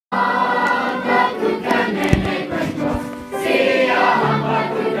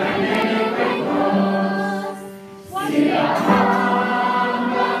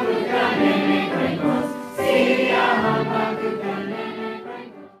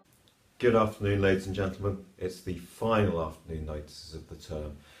Good afternoon, ladies and gentlemen. It's the final afternoon notices of the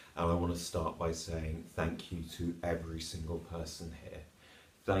term, and I want to start by saying thank you to every single person here.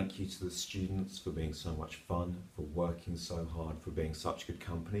 Thank you to the students for being so much fun, for working so hard, for being such good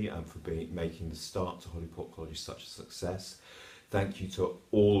company, and for making the start to Holyport College such a success. Thank you to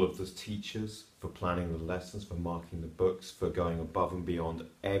all of the teachers for planning the lessons, for marking the books, for going above and beyond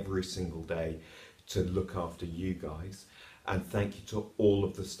every single day to look after you guys. And thank you to all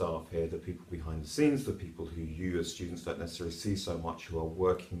of the staff here, the people behind the scenes, the people who you as students don't necessarily see so much, who are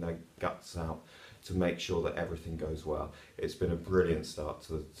working their guts out to make sure that everything goes well. It's been a brilliant start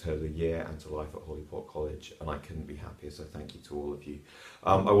to the year and to life at Holyport College, and I couldn't be happier, so thank you to all of you.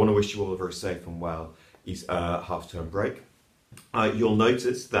 I want to wish you all a very safe and well half-term break. You'll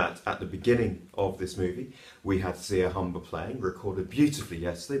notice that at the beginning of this movie we had Sia Humber playing, recorded beautifully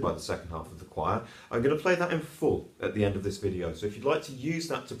yesterday by the second half of the choir. I'm going to play that in full at the end of this video, so if you'd like to use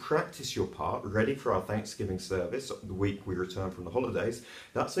that to practice your part, ready for our Thanksgiving service the week we return from the holidays,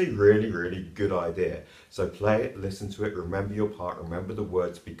 that's a really good idea. So play it, listen to it, remember your part, remember the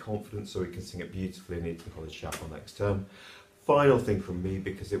words, be confident so we can sing it beautifully in Eton College Chapel next term. Final thing from me,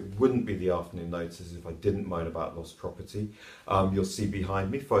 because it wouldn't be the afternoon notices if I didn't moan about lost property. You'll see behind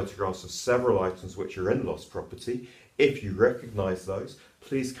me photographs of several items which are in lost property. If you recognise those,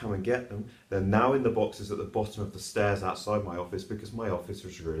 please come and get them. They're now in the boxes at the bottom of the stairs outside my office because my office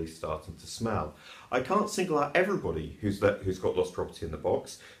was really starting to smell. I can't single out everybody who's got lost property in the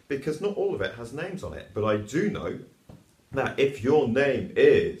box because not all of it has names on it, but I do know that if your name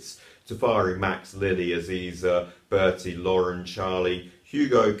is Tafari, Max, Lily, Aziza, Bertie, Lauren, Charlie,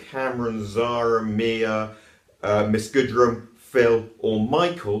 Hugo, Cameron, Zara, Mia, Miss Goodrum, Phil or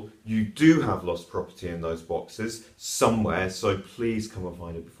Michael, you do have lost property in those boxes somewhere, so please come and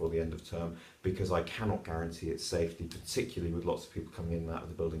find it before the end of term because I cannot guarantee its safety, particularly with lots of people coming in and out of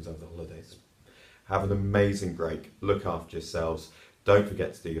the buildings over the holidays. Have an amazing break, look after yourselves, don't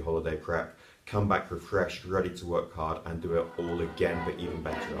forget to do your holiday prep. Come back refreshed, ready to work hard and do it all again, but even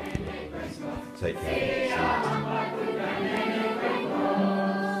better after the holidays. Take care.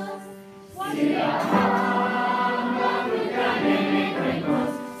 We are